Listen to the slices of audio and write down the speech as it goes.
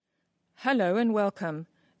Hello and welcome.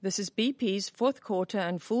 This is BP's fourth quarter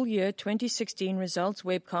and full year 2016 results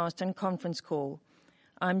webcast and conference call.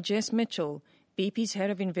 I'm Jess Mitchell, BP's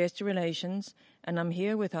Head of Investor Relations, and I'm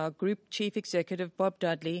here with our Group Chief Executive Bob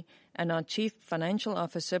Dudley and our Chief Financial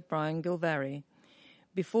Officer Brian Gilvary.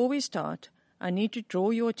 Before we start, I need to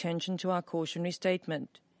draw your attention to our cautionary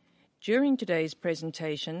statement. During today's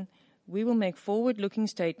presentation, we will make forward-looking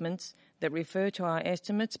statements that refer to our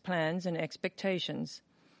estimates, plans, and expectations.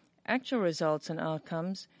 Actual results and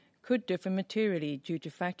outcomes could differ materially due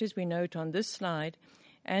to factors we note on this slide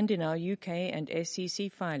and in our UK and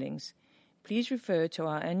SEC filings. Please refer to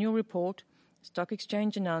our annual report, stock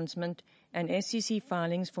exchange announcement, and SEC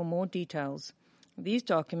filings for more details. These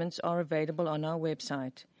documents are available on our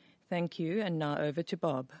website. Thank you, and now over to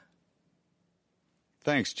Bob.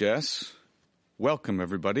 Thanks, Jess. Welcome,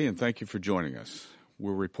 everybody, and thank you for joining us.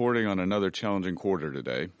 We're reporting on another challenging quarter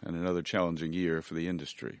today and another challenging year for the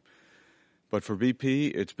industry. But for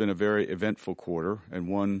BP, it's been a very eventful quarter and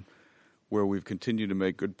one where we've continued to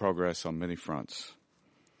make good progress on many fronts.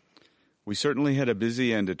 We certainly had a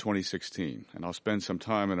busy end to 2016, and I'll spend some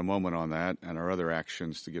time in a moment on that and our other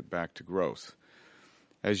actions to get back to growth.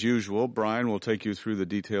 As usual, Brian will take you through the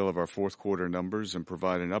detail of our fourth quarter numbers and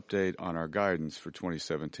provide an update on our guidance for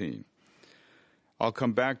 2017. I'll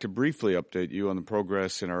come back to briefly update you on the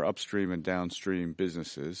progress in our upstream and downstream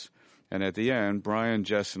businesses, and at the end, Brian,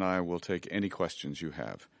 Jess, and I will take any questions you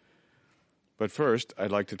have. But first,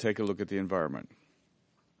 I'd like to take a look at the environment.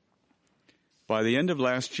 By the end of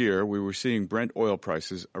last year, we were seeing Brent oil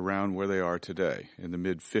prices around where they are today, in the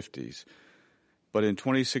mid-50s. But in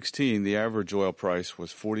 2016, the average oil price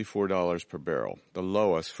was $44 per barrel, the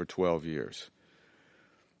lowest for 12 years.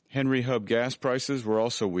 Henry Hub gas prices were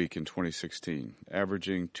also weak in 2016,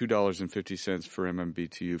 averaging $2.50 per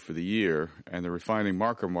MMBTU for the year, and the refining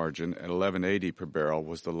marker margin at $11.80 per barrel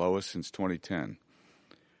was the lowest since 2010.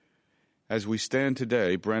 As we stand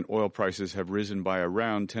today, Brent oil prices have risen by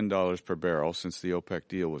around $10 per barrel since the OPEC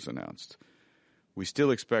deal was announced. We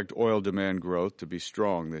still expect oil demand growth to be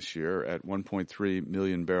strong this year at 1.3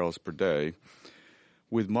 million barrels per day,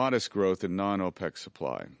 with modest growth in non-OPEC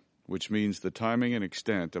supply, which means the timing and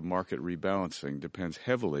extent of market rebalancing depends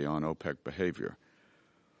heavily on OPEC behavior.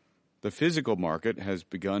 The physical market has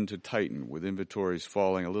begun to tighten, with inventories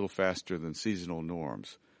falling a little faster than seasonal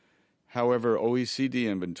norms. However, OECD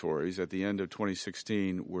inventories at the end of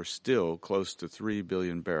 2016 were still close to 3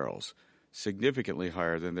 billion barrels, significantly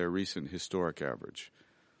higher than their recent historic average.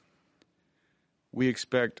 We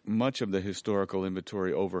expect much of the historical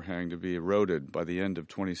inventory overhang to be eroded by the end of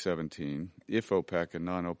 2017 if OPEC and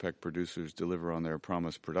non-OPEC producers deliver on their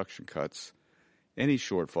promised production cuts. Any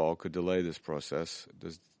shortfall could delay this process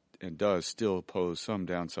and does still pose some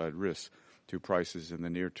downside risks to prices in the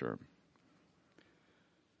near term.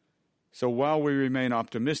 So while we remain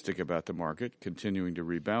optimistic about the market continuing to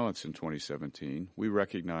rebalance in 2017, we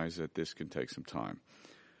recognize that this can take some time.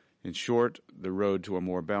 In short, the road to a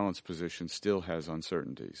more balanced position still has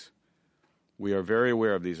uncertainties. We are very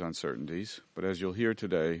aware of these uncertainties, but as you'll hear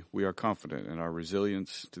today, we are confident in our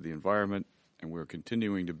resilience to the environment, and we're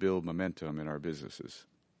continuing to build momentum in our businesses.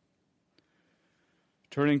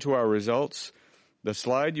 Turning to our results, the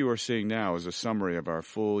slide you are seeing now is a summary of our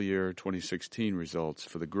full year 2016 results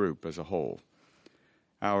for the group as a whole.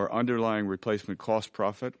 Our underlying replacement cost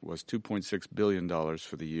profit was $2.6 billion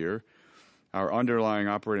for the year. Our underlying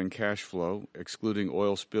operating cash flow, excluding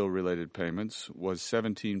oil spill-related payments, was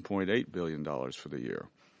 $17.8 billion for the year.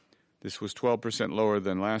 This was 12% lower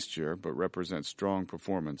than last year, but represents strong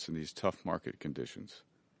performance in these tough market conditions.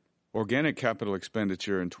 Organic capital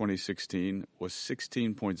expenditure in 2016 was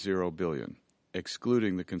 $16.0 billion,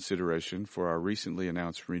 excluding the consideration for our recently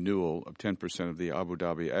announced renewal of 10% of the Abu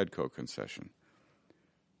Dhabi ADCO concession.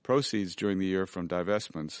 Proceeds during the year from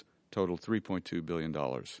divestments totaled $3.2 billion.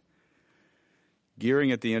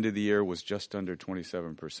 Gearing at the end of the year was just under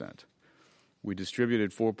 27%. We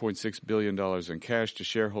distributed $4.6 billion in cash to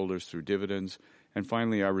shareholders through dividends, and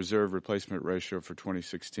finally our reserve replacement ratio for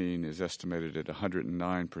 2016 is estimated at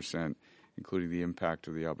 109%, including the impact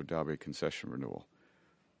of the Abu Dhabi concession renewal.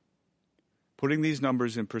 Putting these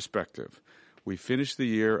numbers in perspective, we finished the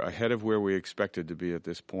year ahead of where we expected to be at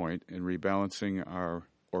this point in rebalancing our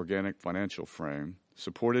organic financial frame,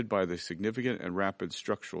 supported by the significant and rapid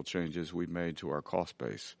structural changes we've made to our cost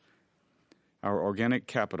base. Our organic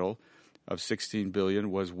capital of $16 billion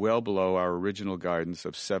was well below our original guidance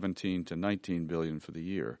of $17 to $19 billion for the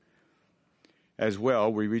year. As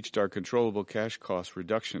well, we reached our controllable cash cost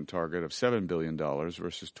reduction target of $7 billion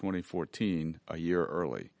versus 2014, a year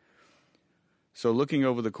early. So looking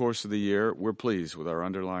over the course of the year, we're pleased with our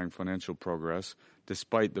underlying financial progress,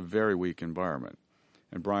 despite the very weak environment.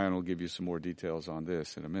 And Brian will give you some more details on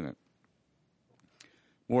this in a minute.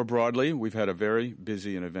 More broadly, we've had a very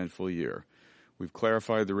busy and eventful year. We've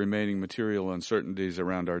clarified the remaining material uncertainties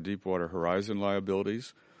around our Deepwater Horizon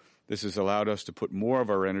liabilities. This has allowed us to put more of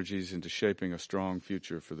our energies into shaping a strong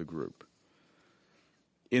future for the group.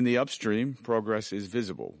 In the upstream, progress is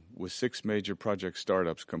visible, with 6 major project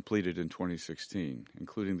startups completed in 2016,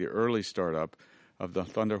 including the early startup of the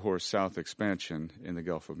Thunder Horse South expansion in the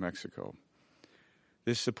Gulf of Mexico.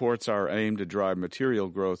 This supports our aim to drive material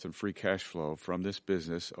growth and free cash flow from this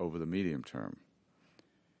business over the medium term.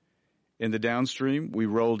 In the downstream, we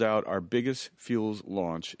rolled out our biggest fuels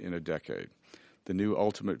launch in a decade. The new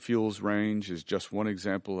Ultimate Fuels range is just one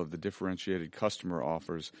example of the differentiated customer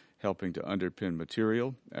offers helping to underpin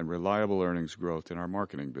material and reliable earnings growth in our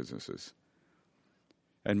marketing businesses.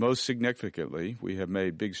 And most significantly, we have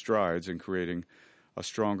made big strides in creating a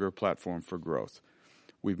stronger platform for growth.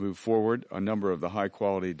 We've moved forward a number of the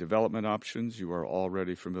high-quality development options you are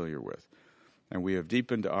already familiar with, and we have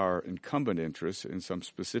deepened our incumbent interests in some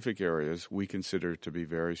specific areas we consider to be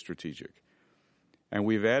very strategic. And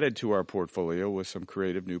we've added to our portfolio with some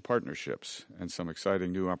creative new partnerships and some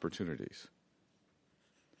exciting new opportunities.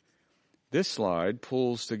 This slide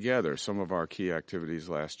pulls together some of our key activities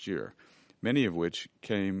last year, many of which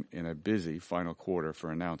came in a busy final quarter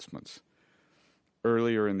for announcements.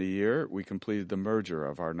 Earlier in the year, we completed the merger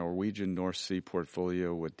of our Norwegian North Sea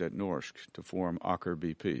portfolio with Det Norsk to form Aker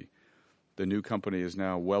BP. The new company is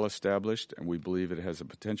now well established, and we believe it has the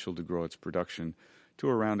potential to grow its production to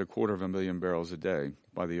around 250,000 barrels a day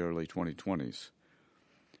by the early 2020s.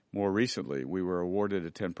 More recently, we were awarded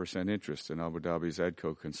a 10% interest in Abu Dhabi's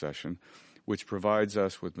ADCO concession, which provides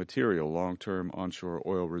us with material long-term onshore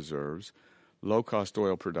oil reserves, low-cost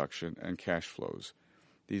oil production, and cash flows.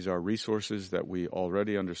 These are resources that we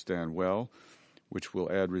already understand well, which will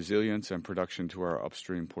add resilience and production to our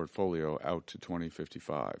upstream portfolio out to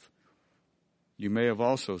 2055. You may have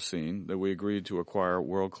also seen that we agreed to acquire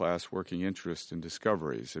world-class working interest in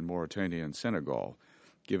discoveries in Mauritania and Senegal,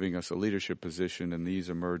 giving us a leadership position in these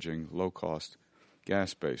emerging low-cost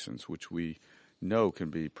gas basins, which we know can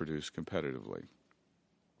be produced competitively.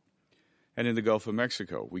 And in the Gulf of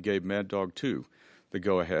Mexico, we gave Mad Dog 2 the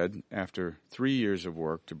go-ahead after 3 years of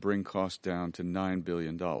work to bring costs down to $9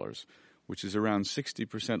 billion, which is around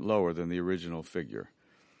 60% lower than the original figure.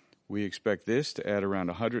 We expect this to add around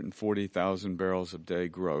 140,000 barrels a day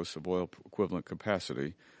gross of oil equivalent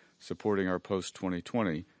capacity, supporting our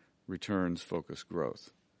post-2020 returns-focused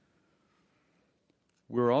growth.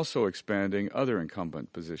 We're also expanding other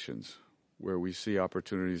incumbent positions where we see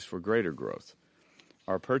opportunities for greater growth.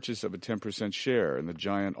 Our purchase of a 10% share in the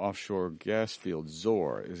giant offshore gas field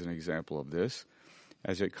Zohr is an example of this,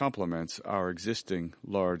 as it complements our existing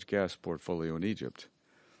large gas portfolio in Egypt.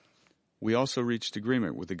 We also reached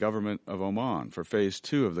agreement with the government of Oman for Phase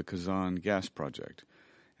 2 of the Kazan gas project.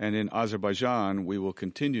 And in Azerbaijan, we will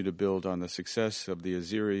continue to build on the success of the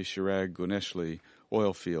Azeri-Chirag-Guneshli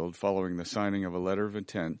oil field following the signing of a letter of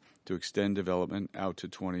intent to extend development out to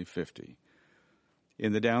 2050.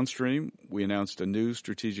 In the downstream, we announced a new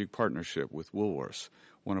strategic partnership with Woolworths,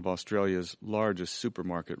 one of Australia's largest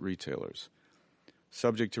supermarket retailers.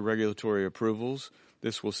 Subject to regulatory approvals,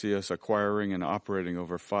 this will see us acquiring and operating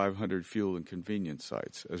over 500 fuel and convenience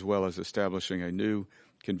sites, as well as establishing a new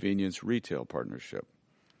convenience retail partnership.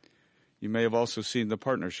 You may have also seen the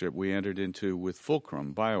partnership we entered into with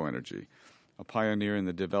Fulcrum Bioenergy, a pioneer in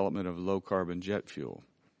the development of low-carbon jet fuel.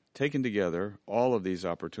 Taken together, all of these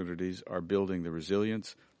opportunities are building the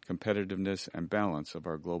resilience, competitiveness, and balance of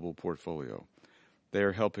our global portfolio. They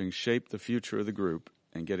are helping shape the future of the group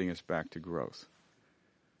and getting us back to growth.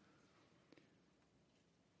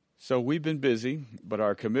 So we've been busy, but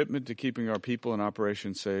our commitment to keeping our people and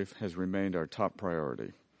operations safe has remained our top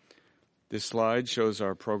priority. This slide shows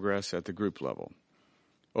our progress at the group level.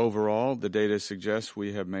 Overall, the data suggests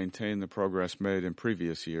we have maintained the progress made in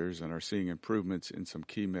previous years and are seeing improvements in some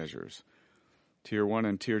key measures. Tier 1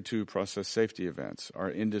 and Tier 2 process safety events are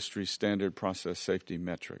industry standard process safety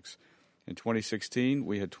metrics. In 2016,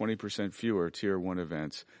 we had 20% fewer Tier 1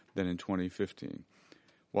 events than in 2015,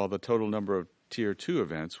 while the total number of Tier 2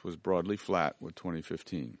 events was broadly flat with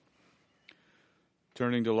 2015.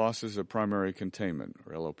 Turning to losses of primary containment,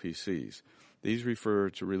 or LOPCs. These refer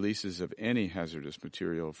to releases of any hazardous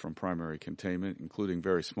material from primary containment, including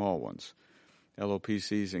very small ones.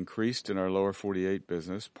 LOPCs increased in our lower 48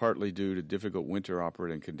 business, partly due to difficult winter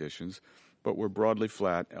operating conditions, but were broadly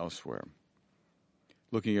flat elsewhere.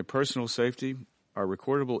 Looking at personal safety, our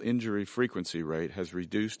recordable injury frequency rate has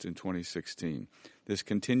reduced in 2016. This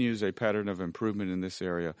continues a pattern of improvement in this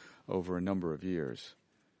area over a number of years.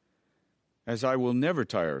 As I will never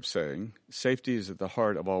tire of saying, safety is at the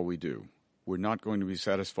heart of all we do. We're not going to be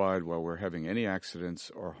satisfied while we're having any accidents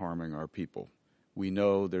or harming our people. We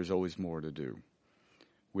know there's always more to do.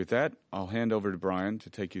 With that, I'll hand over to Brian to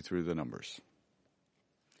take you through the numbers.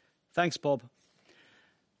 Thanks, Bob.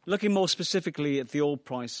 Looking more specifically at the oil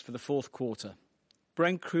price for the fourth quarter,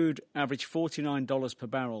 Brent crude averaged $49 per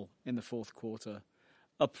barrel in the fourth quarter,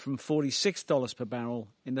 up from $46 per barrel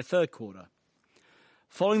in the third quarter.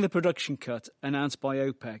 Following the production cut announced by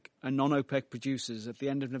OPEC and non-OPEC producers at the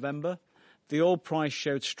end of November, the oil price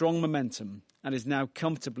showed strong momentum and is now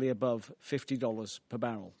comfortably above $50 per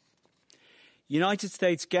barrel. United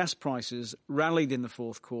States gas prices rallied in the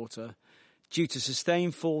fourth quarter due to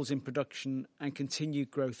sustained falls in production and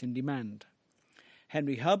continued growth in demand.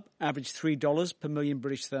 Henry Hub averaged $3 per million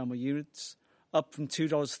British thermal units, up from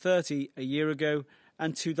 $2.30 a year ago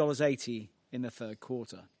and $2.80 in the third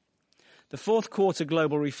quarter. The fourth quarter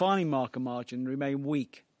global refining market margin remained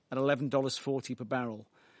weak at $11.40 per barrel,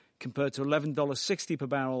 compared to $11.60 per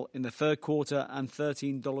barrel in the third quarter and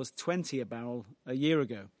 $13.20 a barrel a year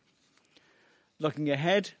ago. Looking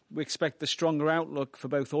ahead, we expect the stronger outlook for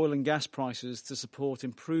both oil and gas prices to support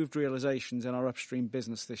improved realizations in our upstream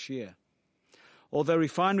business this year. Although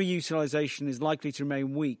refinery utilization is likely to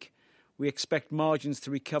remain weak, we expect margins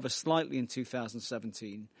to recover slightly in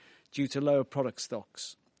 2017 due to lower product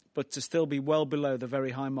stocks, but to still be well below the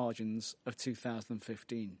very high margins of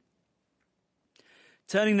 2015.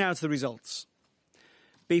 Turning now to the results.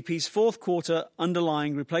 BP's fourth quarter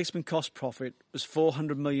underlying replacement cost profit was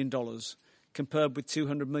 $400 million, compared with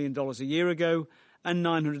 $200 million a year ago and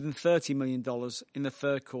 $930 million in the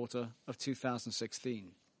third quarter of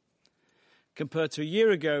 2016. Compared to a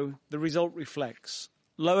year ago, the result reflects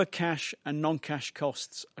lower cash and non-cash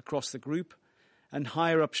costs across the group and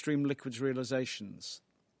higher upstream liquids realizations,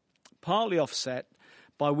 partly offset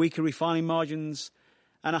by weaker refining margins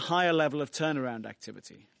and a higher level of turnaround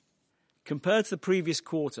activity. Compared to the previous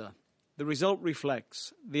quarter, the result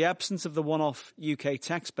reflects the absence of the one-off UK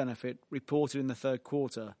tax benefit reported in the third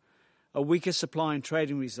quarter, a weaker supply and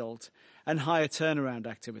trading result, and higher turnaround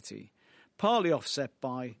activity, partly offset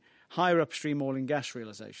by higher upstream oil and gas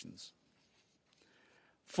realizations.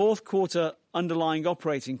 Fourth quarter underlying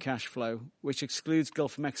operating cash flow, which excludes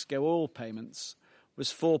Gulf of Mexico oil payments, was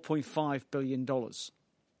 $4.5 billion.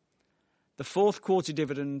 The fourth quarter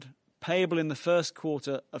dividend, payable in the first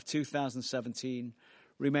quarter of 2017,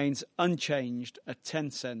 remains unchanged at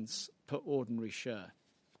 10 cents per ordinary share.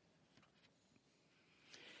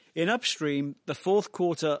 In upstream, the fourth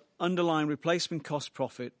quarter underlying replacement cost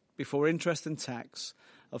profit before interest and tax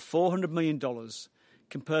of $400 million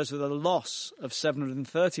compares with a loss of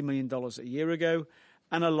 $730 million a year ago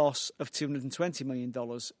and a loss of $220 million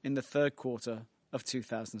in the third quarter of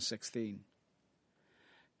 2016.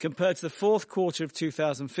 Compared to the fourth quarter of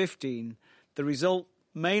 2015, the result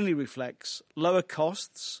mainly reflects lower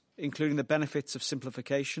costs, including the benefits of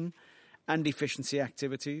simplification and efficiency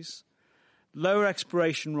activities, lower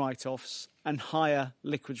exploration write-offs, and higher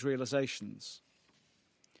liquids realizations.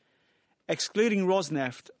 Excluding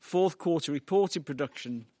Rosneft, fourth quarter reported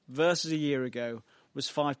production versus a year ago was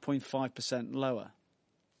 5.5% lower.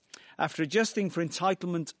 After adjusting for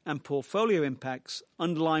entitlement and portfolio impacts,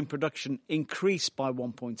 underlying production increased by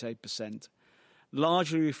 1.8%,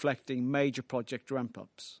 largely reflecting major project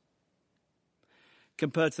ramp-ups.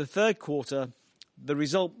 Compared to the third quarter, the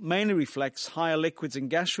result mainly reflects higher liquids and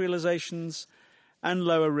gas realizations and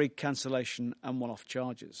lower rig cancellation and one-off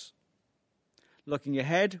charges. Looking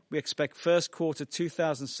ahead, we expect first quarter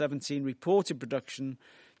 2017 reported production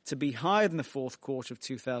to be higher than the fourth quarter of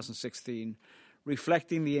 2016,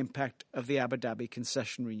 reflecting the impact of the Abu Dhabi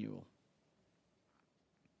concession renewal.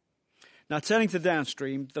 Now turning to the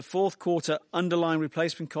downstream, the fourth quarter underlying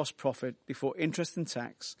replacement cost profit before interest and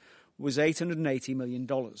tax was $880 million,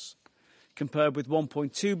 compared with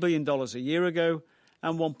 $1.2 billion a year ago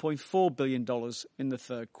and $1.4 billion in the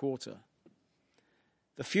third quarter.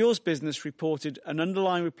 The fuels business reported an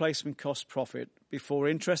underlying replacement cost profit before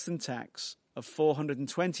interest and tax of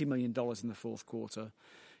 $420 million in the fourth quarter,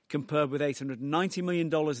 compared with $890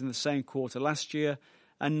 million in the same quarter last year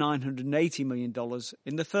and $980 million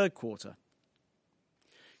in the third quarter.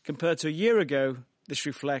 Compared to a year ago, this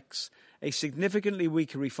reflects a significantly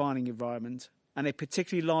weaker refining environment and a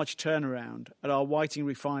particularly large turnaround at our Whiting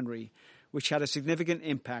refinery, which had a significant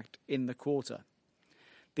impact in the quarter.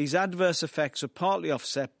 These adverse effects are partly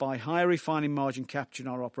offset by higher refining margin capture in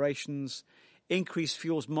our operations, increased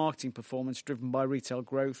fuels marketing performance driven by retail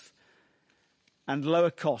growth, and lower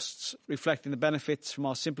costs, reflecting the benefits from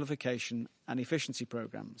our simplification and efficiency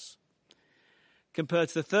programs. Compared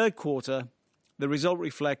to the third quarter, the result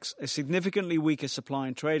reflects a significantly weaker supply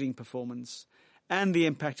and trading performance and the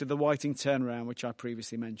impact of the Whiting turnaround, which I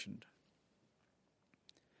previously mentioned.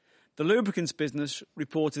 The lubricants business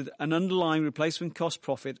reported an underlying replacement cost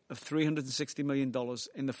profit of $360 million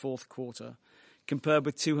in the fourth quarter, compared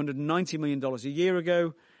with $290 million a year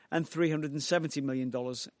ago and $370 million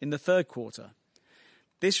in the third quarter.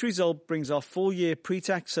 This result brings our full-year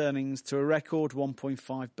pre-tax earnings to a record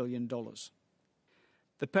 $1.5 billion.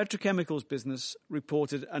 The petrochemicals business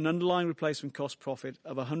reported an underlying replacement cost profit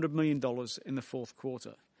of $100 million in the fourth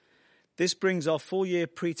quarter. This brings our full-year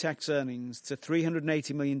pre-tax earnings to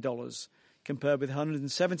 $380 million, compared with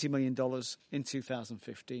 $170 million in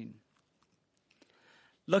 2015.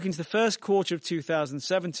 Looking to the first quarter of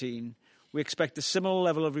 2017, we expect a similar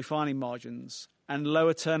level of refining margins and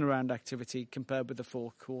lower turnaround activity compared with the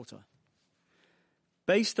fourth quarter.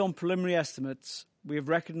 Based on preliminary estimates, we have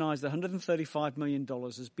recognised $135 million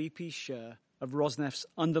as BP's share of Rosneft's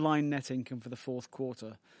underlying net income for the fourth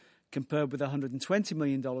quarter, compared with $120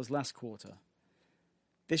 million last quarter.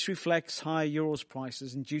 This reflects higher Urals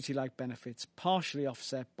prices and duty-lag benefits, partially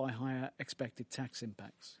offset by higher expected tax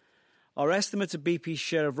impacts. Our estimate of BP's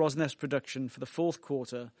share of Rosneft's production for the fourth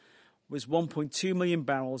quarter was 1.2 million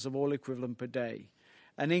barrels of oil equivalent per day,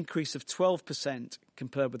 an increase of 12%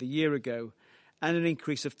 compared with a year ago, and an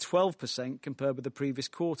increase of 12% compared with the previous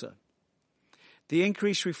quarter. The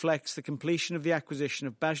increase reflects the completion of the acquisition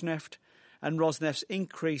of Bashneft and Rosneft's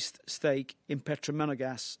increased stake in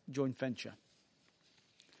Petromonagas joint venture.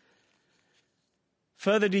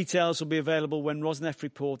 Further details will be available when Rosneft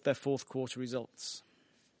report their fourth quarter results.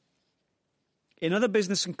 In other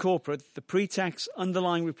business and corporate, the pre-tax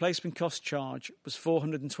underlying replacement cost charge was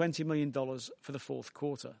 $420 million for the fourth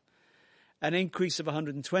quarter, an increase of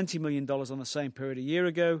 $120 million on the same period a year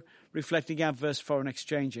ago, reflecting adverse foreign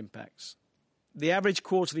exchange impacts. The average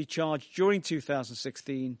quarterly charge during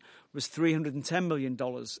 2016 was $310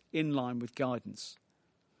 million, in line with guidance.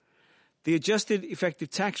 The adjusted effective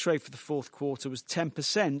tax rate for the fourth quarter was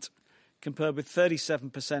 10%, compared with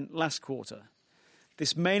 37% last quarter.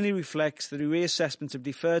 This mainly reflects the reassessment of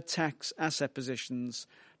deferred tax asset positions,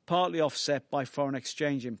 partly offset by foreign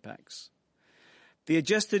exchange impacts. The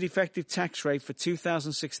adjusted effective tax rate for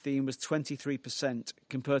 2016 was 23%,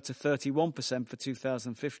 compared to 31% for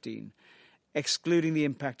 2015, excluding the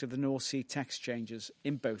impact of the North Sea tax changes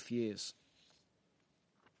in both years.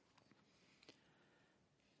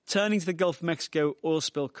 Turning to the Gulf of Mexico oil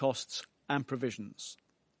spill costs and provisions.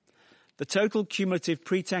 The total cumulative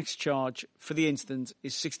pre-tax charge for the incident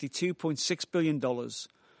is $62.6 billion,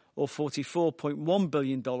 or $44.1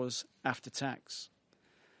 billion after tax.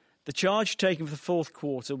 The charge taken for the fourth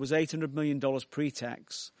quarter was $800 million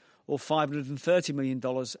pre-tax, or $530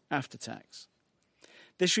 million after tax.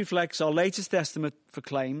 This reflects our latest estimate for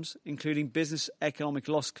claims, including business economic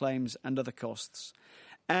loss claims and other costs,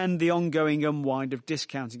 and the ongoing unwind of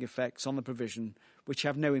discounting effects on the provision, which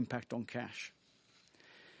have no impact on cash.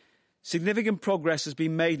 Significant progress has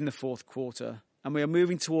been made in the fourth quarter, and we are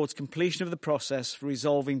moving towards completion of the process for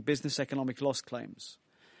resolving business economic loss claims.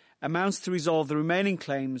 Amounts to resolve the remaining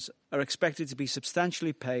claims are expected to be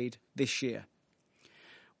substantially paid this year.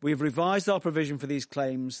 We have revised our provision for these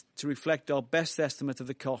claims to reflect our best estimate of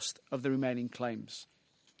the cost of the remaining claims.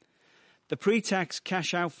 The pre-tax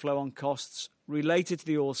cash outflow on costs related to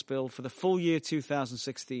the oil spill for the full year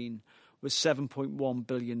 2016 was $7.1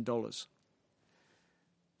 billion.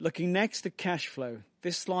 Looking next at cash flow,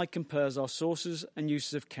 this slide compares our sources and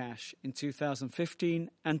uses of cash in 2015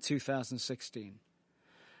 and 2016.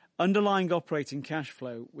 Underlying operating cash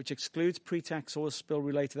flow, which excludes pre-tax oil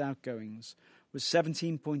spill-related outgoings, was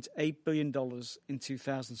 $17.8 billion in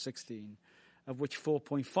 2016, of which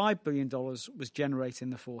 $4.5 billion was generated in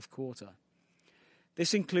the fourth quarter.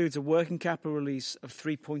 This includes a working capital release of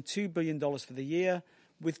 $3.2 billion for the year,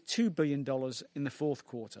 with $2 billion in the fourth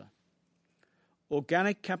quarter.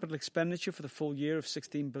 Organic capital expenditure for the full year of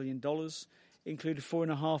 $16 billion included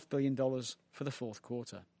 $4.5 billion for the fourth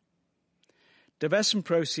quarter. Divestment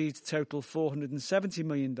proceeds total $470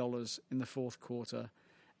 million in the fourth quarter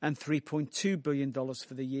and $3.2 billion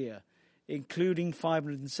for the year, including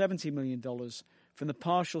 $570 million from the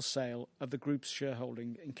partial sale of the group's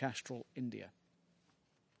shareholding in Castrol India.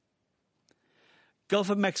 Gulf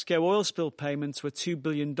of Mexico oil spill payments were $2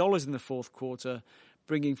 billion in the fourth quarter,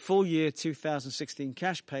 bringing full year 2016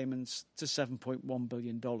 cash payments to $7.1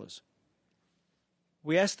 billion.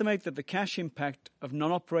 We estimate that the cash impact of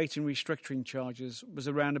non-operating restructuring charges was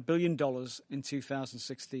around $1 billion in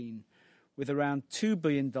 2016, with around $2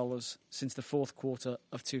 billion since the fourth quarter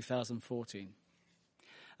of 2014.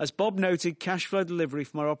 As Bob noted, cash flow delivery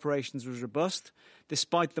from our operations was robust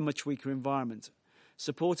despite the much weaker environment,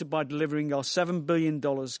 supported by delivering our $7 billion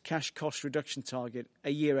cash cost reduction target a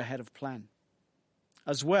year ahead of plan.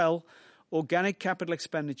 As well, organic capital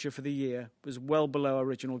expenditure for the year was well below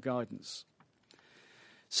original guidance.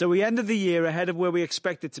 So we ended the year ahead of where we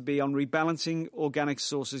expected to be on rebalancing organic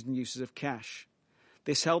sources and uses of cash.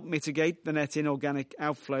 This helped mitigate the net inorganic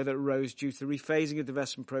outflow that arose due to rephasing of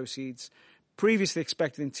divestment proceeds previously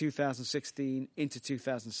expected in 2016 into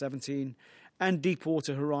 2017 and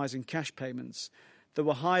Deepwater Horizon cash payments that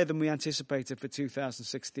were higher than we anticipated for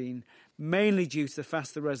 2016, mainly due to the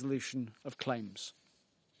faster resolution of claims.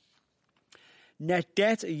 Net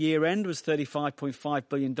debt at year-end was $35.5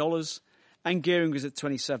 billion, and gearing was at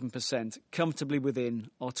 27%, comfortably within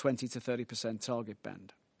our 20 to 30% target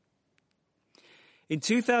band. In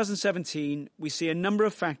 2017, we see a number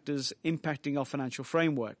of factors impacting our financial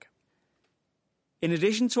framework. In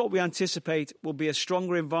addition to what we anticipate will be a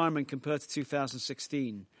stronger environment compared to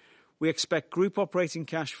 2016, we expect group operating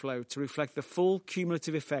cash flow to reflect the full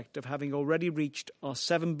cumulative effect of having already reached our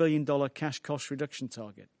 $7 billion cash cost reduction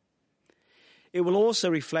target. It will also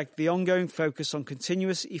reflect the ongoing focus on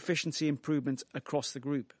continuous efficiency improvement across the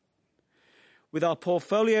group. With our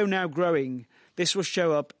portfolio now growing, this will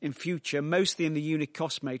show up in future mostly in the unit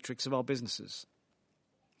cost matrix of our businesses.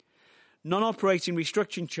 Non-operating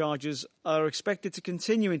restructuring charges are expected to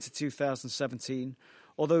continue into 2017,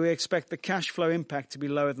 although we expect the cash flow impact to be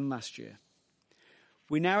lower than last year.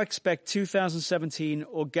 We now expect 2017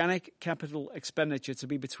 organic capital expenditure to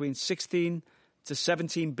be between $16 to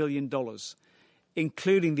 $17 billion,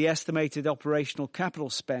 including the estimated operational capital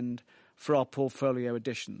spend for our portfolio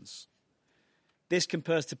additions. This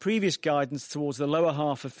compares to previous guidance towards the lower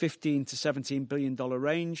half of $15 to $17 billion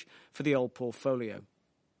range for the old portfolio.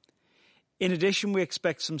 In addition, we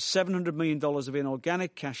expect some $700 million of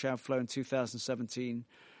inorganic cash outflow in 2017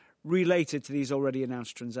 related to these already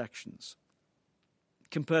announced transactions.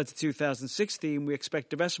 Compared to 2016, we expect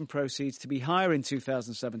divestment proceeds to be higher in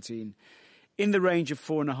 2017, in the range of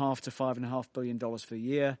 $4.5 to $5.5 billion for the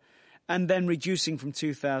year, and then reducing from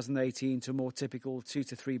 2018 to a more typical $2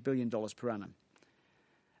 to $3 billion per annum.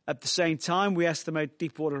 At the same time, we estimate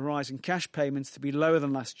Deepwater Horizon cash payments to be lower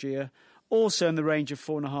than last year, also in the range of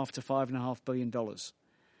 $4.5 to $5.5 billion.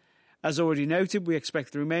 As already noted, we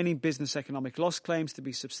expect the remaining business economic loss claims to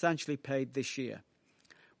be substantially paid this year.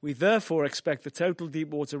 We therefore expect the total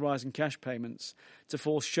Deepwater Horizon cash payments to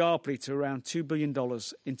fall sharply to around $2 billion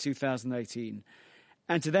in 2018,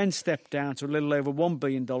 and to then step down to a little over $1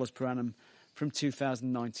 billion per annum from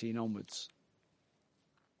 2019 onwards.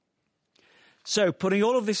 So, putting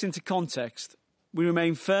all of this into context, we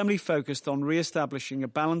remain firmly focused on re-establishing a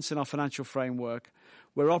balance in our financial framework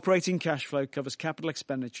where operating cash flow covers capital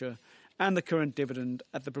expenditure and the current dividend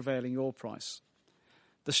at the prevailing oil price.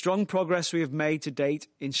 The strong progress we have made to date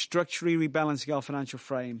in structurally rebalancing our financial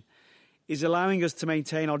frame is allowing us to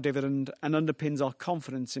maintain our dividend and underpins our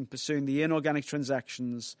confidence in pursuing the inorganic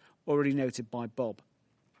transactions already noted by Bob.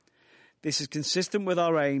 This is consistent with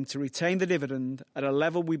our aim to retain the dividend at a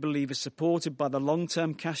level we believe is supported by the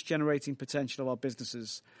long-term cash-generating potential of our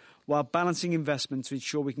businesses, while balancing investment to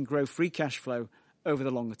ensure we can grow free cash flow over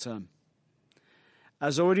the longer term.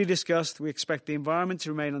 As already discussed, we expect the environment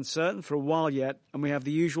to remain uncertain for a while yet, and we have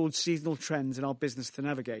the usual seasonal trends in our business to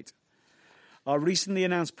navigate. Our recently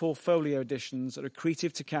announced portfolio additions are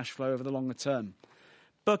accretive to cash flow over the longer term,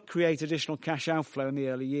 but create additional cash outflow in the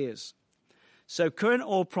early years. So current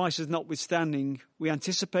oil prices notwithstanding, we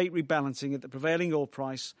anticipate rebalancing at the prevailing oil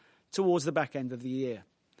price towards the back end of the year.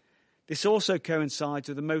 This also coincides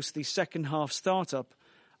with the mostly second half startup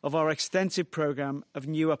of our extensive programme of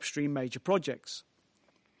new upstream major projects.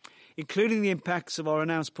 Including the impacts of our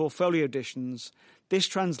announced portfolio additions, this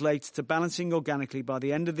translates to balancing organically by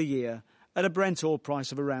the end of the year at a Brent oil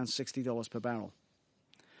price of around $60 per barrel.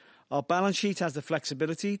 Our balance sheet has the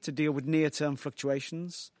flexibility to deal with near-term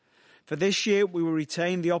fluctuations. For this year, we will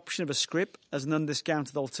retain the option of a scrip as an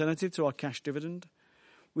undiscounted alternative to our cash dividend.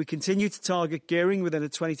 We continue to target gearing within a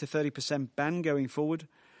 20 to 30% band going forward,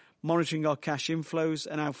 monitoring our cash inflows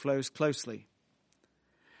and outflows closely.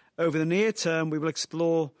 Over the near term, we will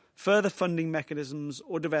explore further funding mechanisms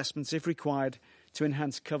or divestments if required to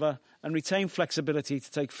enhance cover and retain flexibility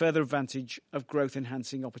to take further advantage of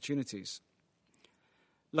growth-enhancing opportunities.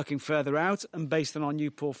 Looking further out and based on our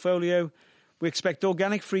new portfolio, we expect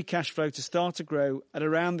organic free cash flow to start to grow at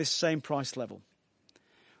around this same price level.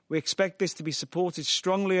 We expect this to be supported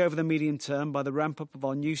strongly over the medium term by the ramp-up of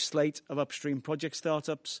our new slate of upstream project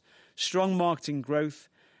startups, strong marketing growth,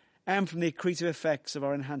 and from the accretive effects of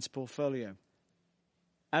our enhanced portfolio.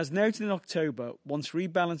 As noted in October, once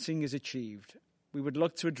rebalancing is achieved, we would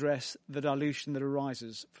look to address the dilution that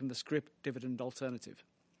arises from the scrip dividend alternative.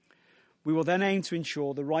 We will then aim to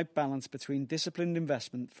ensure the right balance between disciplined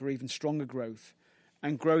investment for even stronger growth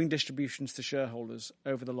and growing distributions to shareholders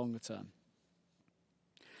over the longer term.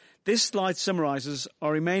 This slide summarises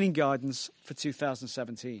our remaining guidance for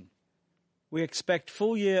 2017. We expect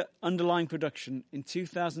full-year underlying production in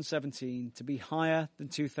 2017 to be higher than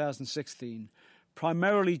 2016,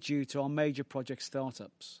 primarily due to our major project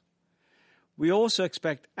startups. We also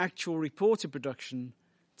expect actual reported production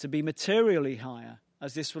to be materially higher,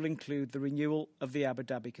 as this will include the renewal of the Abu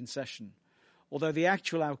Dhabi concession, although the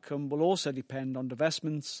actual outcome will also depend on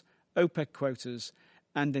divestments, OPEC quotas,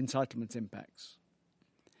 and entitlement impacts.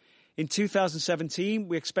 In 2017,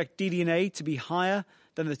 we expect DD&A to be higher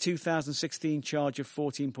than the 2016 charge of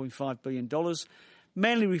 $14.5 billion,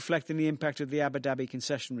 mainly reflecting the impact of the Abu Dhabi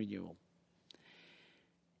concession renewal.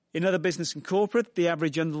 In other business and corporate, the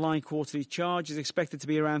average underlying quarterly charge is expected to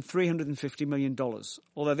be around $350 million,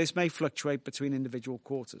 although this may fluctuate between individual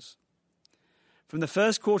quarters. From the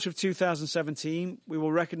first quarter of 2017, we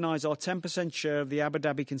will recognise our 10% share of the Abu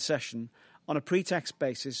Dhabi concession on a pre-tax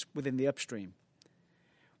basis within the upstream.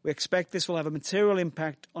 We expect this will have a material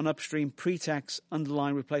impact on upstream pre-tax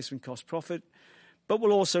underlying replacement cost profit, but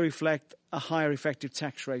will also reflect a higher effective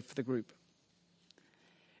tax rate for the group.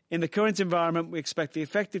 In the current environment, we expect the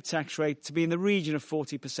effective tax rate to be in the region of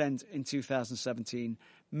 40% in 2017,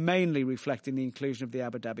 mainly reflecting the inclusion of the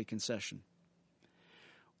Abu Dhabi concession.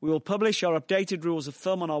 We will publish our updated rules of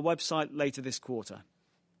thumb on our website later this quarter.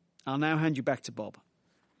 I'll now hand you back to Bob.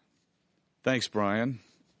 Thanks, Brian.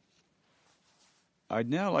 I'd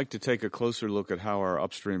now like to take a closer look at how our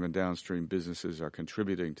upstream and downstream businesses are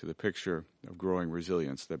contributing to the picture of growing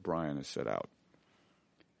resilience that Brian has set out.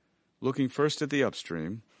 Looking first at the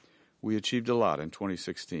upstream, we achieved a lot in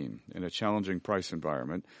 2016 in a challenging price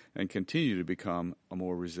environment and continue to become a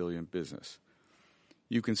more resilient business.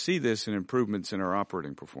 You can see this in improvements in our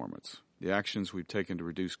operating performance, the actions we've taken to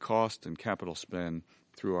reduce cost and capital spend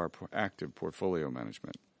through our active portfolio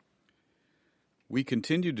management. We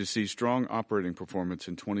continued to see strong operating performance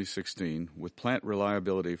in 2016 with plant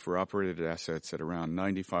reliability for operated assets at around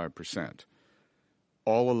 95%.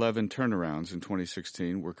 All 11 turnarounds in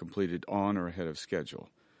 2016 were completed on or ahead of schedule.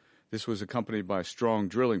 This was accompanied by strong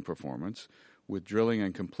drilling performance, with drilling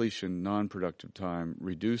and completion non-productive time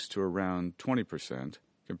reduced to around 20%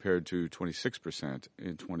 compared to 26%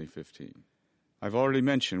 in 2015. I've already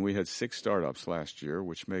mentioned we had 6 startups last year,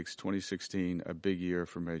 which makes 2016 a big year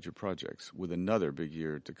for major projects, with another big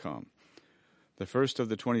year to come. The first of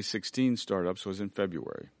the 2016 startups was in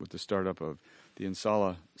February, with the startup of the In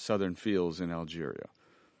Salah Southern Fields in Algeria.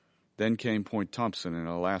 Then came Point Thompson in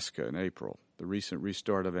Alaska in April, the recent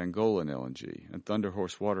restart of Angolan LNG, and Thunder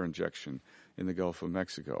Horse water injection in the Gulf of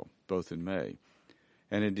Mexico, both in May.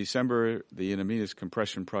 And in December, the In Amenas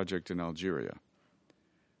compression project in Algeria.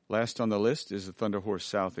 Last on the list is the Thunder Horse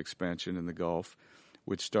South expansion in the Gulf,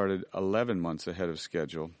 which started 11 months ahead of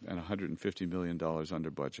schedule and $150 million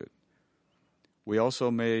under budget. We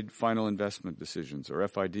also made final investment decisions, or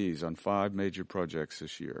FIDs, on 5 major projects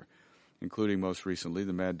this year, including most recently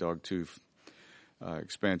the Mad Dog 2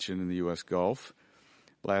 expansion in the U.S. Gulf.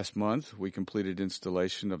 Last month, we completed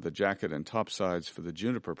installation of the jacket and topsides for the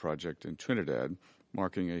Juniper project in Trinidad,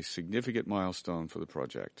 marking a significant milestone for the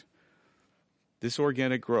project. This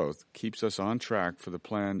organic growth keeps us on track for the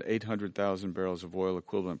planned 800,000 barrels of oil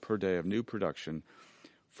equivalent per day of new production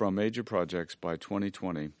from major projects by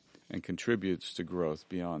 2020 and contributes to growth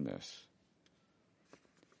beyond this.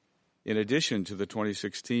 In addition to the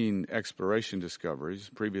 2016 exploration discoveries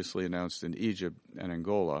previously announced in Egypt and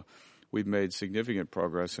Angola, we've made significant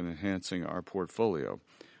progress in enhancing our portfolio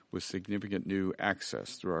with significant new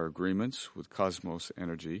access through our agreements with Cosmos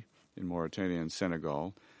Energy in Mauritania and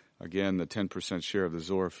Senegal, again the 10% share of the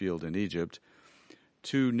Zohr field in Egypt,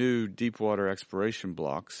 2 new deepwater exploration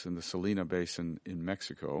blocks in the Salina Basin in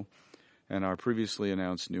Mexico, and our previously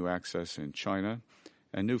announced new access in China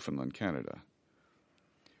and Newfoundland, Canada.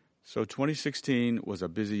 So 2016 was a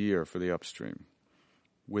busy year for the upstream.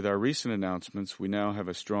 With our recent announcements, we now have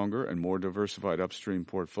a stronger and more diversified upstream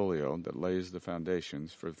portfolio that lays the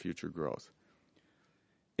foundations for future growth.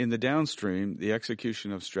 In the downstream, the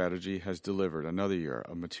execution of strategy has delivered another year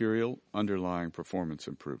of material underlying performance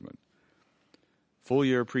improvement.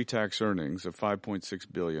 Full-year pre-tax earnings of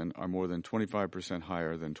 $5.6 billion are more than 25%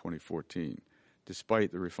 higher than 2014,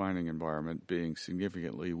 despite the refining environment being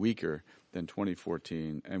significantly weaker than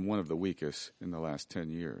 2014 and one of the weakest in the last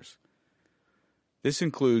 10 years. This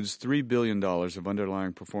includes $3 billion of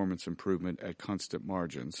underlying performance improvement at constant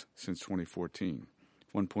margins since 2014,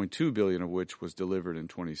 $1.2 billion of which was delivered in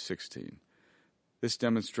 2016. This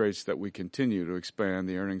demonstrates that we continue to expand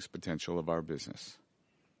the earnings potential of our business.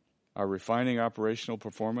 Our refining operational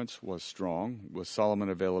performance was strong, with Solomon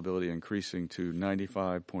availability increasing to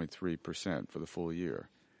 95.3% for the full year.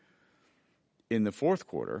 In the fourth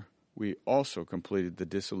quarter, we also completed the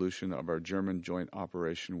dissolution of our German joint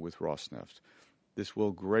operation with Rosneft. This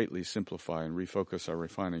will greatly simplify and refocus our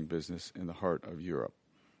refining business in the heart of Europe.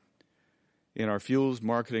 In our fuels,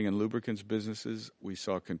 marketing, and lubricants businesses, we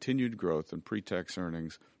saw continued growth in pre-tax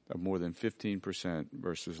earnings of more than 15%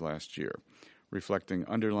 versus last year, reflecting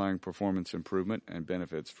underlying performance improvement and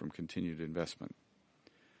benefits from continued investment.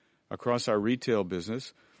 Across our retail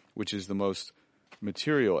business, which is the most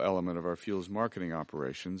material element of our fuels marketing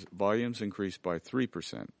operations, volumes increased by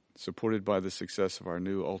 3%, supported by the success of our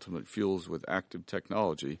new Ultimate Fuels with Active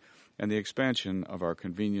technology and the expansion of our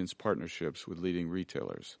convenience partnerships with leading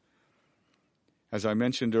retailers. As I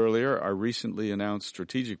mentioned earlier, our recently announced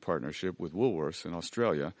strategic partnership with Woolworths in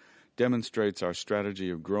Australia demonstrates our strategy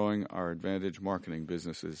of growing our advantage marketing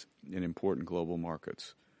businesses in important global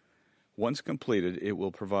markets. Once completed, it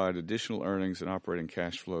will provide additional earnings and operating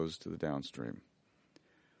cash flows to the downstream.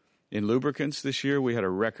 In lubricants this year, we had a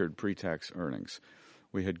record pre-tax earnings.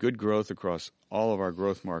 We had good growth across all of our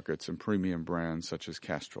growth markets and premium brands such as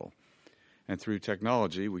Castrol. And through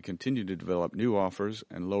technology, we continue to develop new offers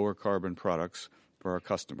and lower carbon products for our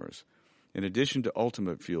customers. In addition to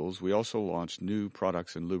Ultimate Fuels, we also launched new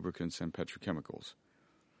products in lubricants and petrochemicals.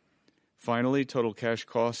 Finally, total cash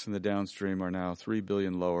costs in the downstream are now $3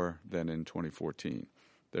 billion lower than in 2014,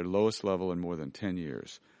 their lowest level in more than 10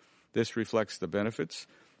 years. This reflects the benefits,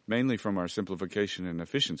 mainly from our simplification and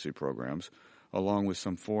efficiency programs, along with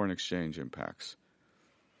some foreign exchange impacts.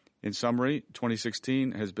 In summary,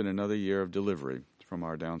 2016 has been another year of delivery from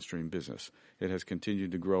our downstream business. It has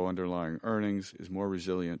continued to grow underlying earnings, is more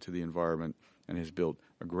resilient to the environment, and has built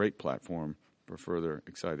a great platform for further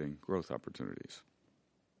exciting growth opportunities.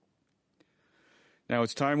 Now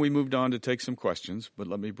it's time we moved on to take some questions, but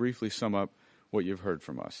let me briefly sum up what you've heard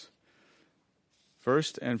from us.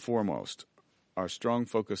 First and foremost, our strong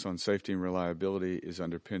focus on safety and reliability is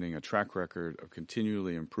underpinning a track record of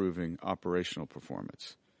continually improving operational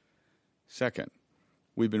performance. Second,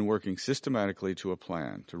 we've been working systematically to a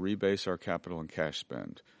plan to rebase our capital and cash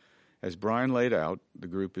spend. As Brian laid out, the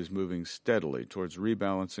group is moving steadily towards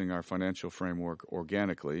rebalancing our financial framework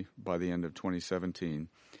organically by the end of 2017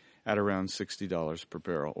 at around $60 per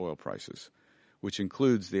barrel oil prices, which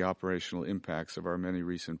includes the operational impacts of our many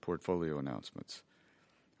recent portfolio announcements.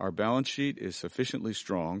 Our balance sheet is sufficiently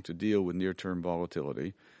strong to deal with near-term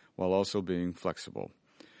volatility while also being flexible.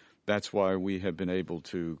 That's why we have been able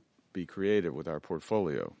to be creative with our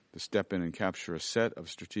portfolio, to step in and capture a set of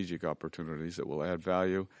strategic opportunities that will add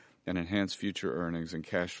value and enhance future earnings and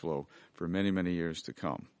cash flow for many, many years to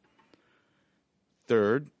come.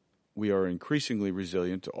 Third, we are increasingly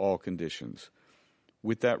resilient to all conditions.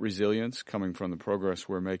 With that resilience coming from the progress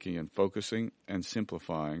we're making in focusing and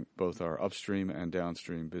simplifying both our upstream and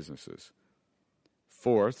downstream businesses.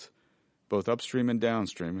 Fourth, both upstream and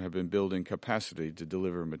downstream have been building capacity to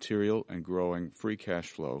deliver material and growing free cash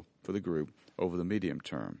flow for the group over the medium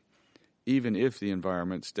term, even if the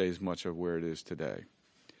environment stays much of where it is today.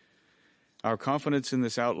 Our confidence in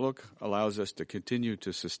this outlook allows us to continue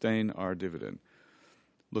to sustain our dividend.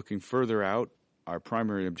 Looking further out, our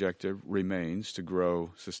primary objective remains to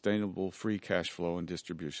grow sustainable free cash flow and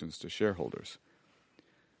distributions to shareholders.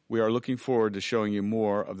 We are looking forward to showing you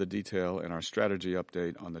more of the detail in our strategy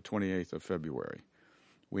update on the 28th of February.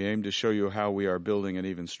 We aim to show you how we are building an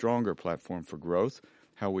even stronger platform for growth,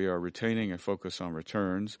 how we are retaining a focus on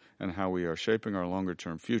returns, and how we are shaping our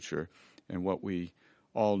longer-term future in what we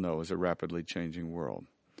all know is a rapidly changing world.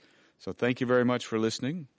 So thank you very much for listening.